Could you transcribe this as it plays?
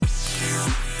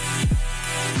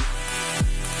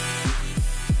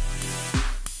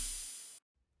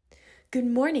Good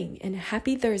morning and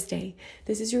happy Thursday.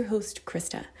 This is your host,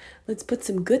 Krista. Let's put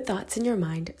some good thoughts in your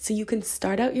mind so you can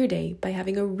start out your day by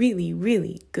having a really,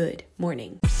 really good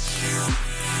morning.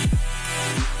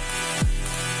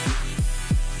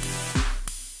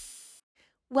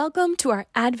 Welcome to our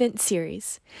Advent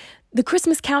series. The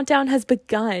Christmas countdown has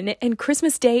begun and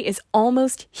Christmas Day is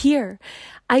almost here.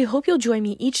 I hope you'll join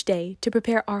me each day to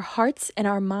prepare our hearts and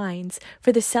our minds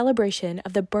for the celebration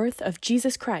of the birth of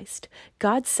Jesus Christ,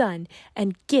 God's Son,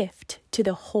 and gift to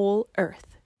the whole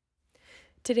earth.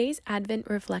 Today's Advent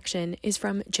reflection is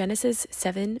from Genesis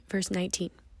 7, verse 19.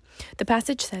 The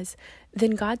passage says,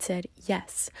 "Then God said,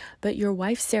 'Yes, but your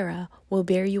wife Sarah will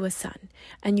bear you a son,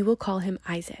 and you will call him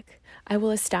Isaac. I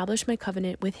will establish my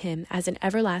covenant with him as an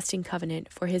everlasting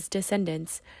covenant for his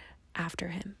descendants after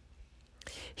him.'"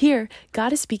 Here,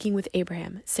 God is speaking with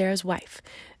Abraham, Sarah's wife.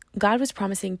 God was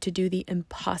promising to do the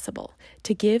impossible,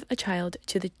 to give a child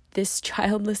to this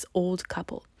childless old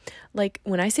couple. Like,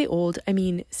 when I say old, I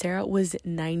mean Sarah was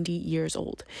 90 years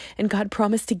old, and God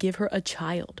promised to give her a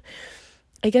child.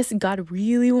 I guess God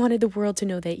really wanted the world to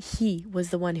know that He was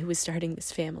the one who was starting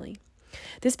this family.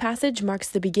 This passage marks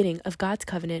the beginning of God's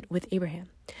covenant with Abraham,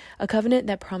 a covenant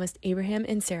that promised Abraham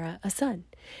and Sarah a son.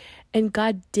 And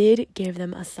God did give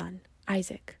them a son,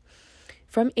 Isaac.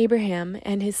 From Abraham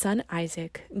and his son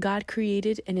Isaac, God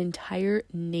created an entire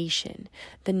nation,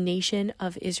 the nation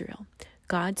of Israel,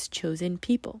 God's chosen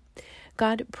people.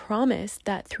 God promised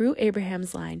that through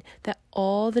Abraham's line that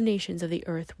all the nations of the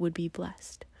earth would be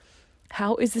blessed.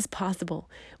 How is this possible?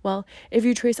 Well, if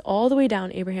you trace all the way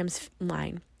down Abraham's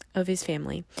line of his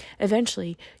family,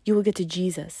 eventually you will get to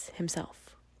Jesus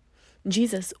himself.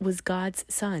 Jesus was God's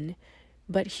son,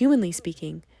 but humanly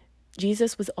speaking,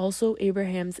 Jesus was also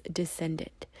Abraham's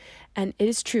descendant. And it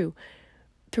is true,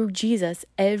 through Jesus,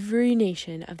 every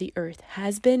nation of the earth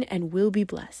has been and will be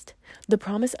blessed. The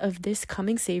promise of this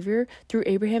coming Savior through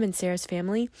Abraham and Sarah's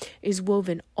family is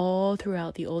woven all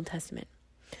throughout the Old Testament.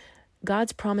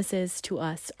 God's promises to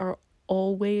us are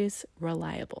always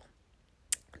reliable.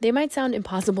 They might sound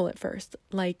impossible at first,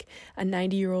 like a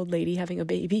 90-year-old lady having a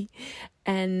baby,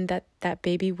 and that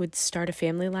baby would start a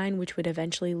family line which would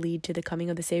eventually lead to the coming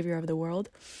of the Savior of the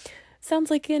world. Sounds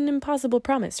like an impossible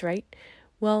promise, right?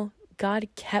 Well, God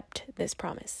kept this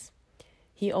promise.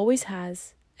 He always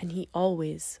has, and He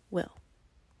always will.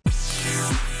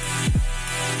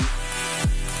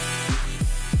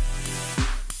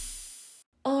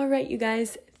 All right, you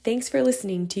guys, thanks for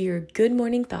listening to your Good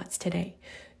Morning Thoughts today.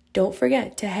 Don't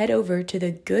forget to head over to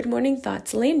the Good Morning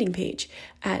Thoughts landing page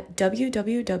at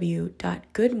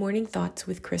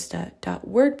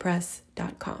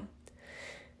www.goodmorningthoughtswithkrista.wordpress.com.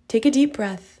 Take a deep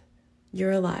breath.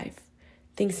 You're alive.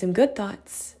 Think some good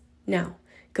thoughts. Now,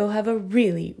 go have a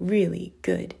really, really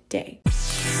good day.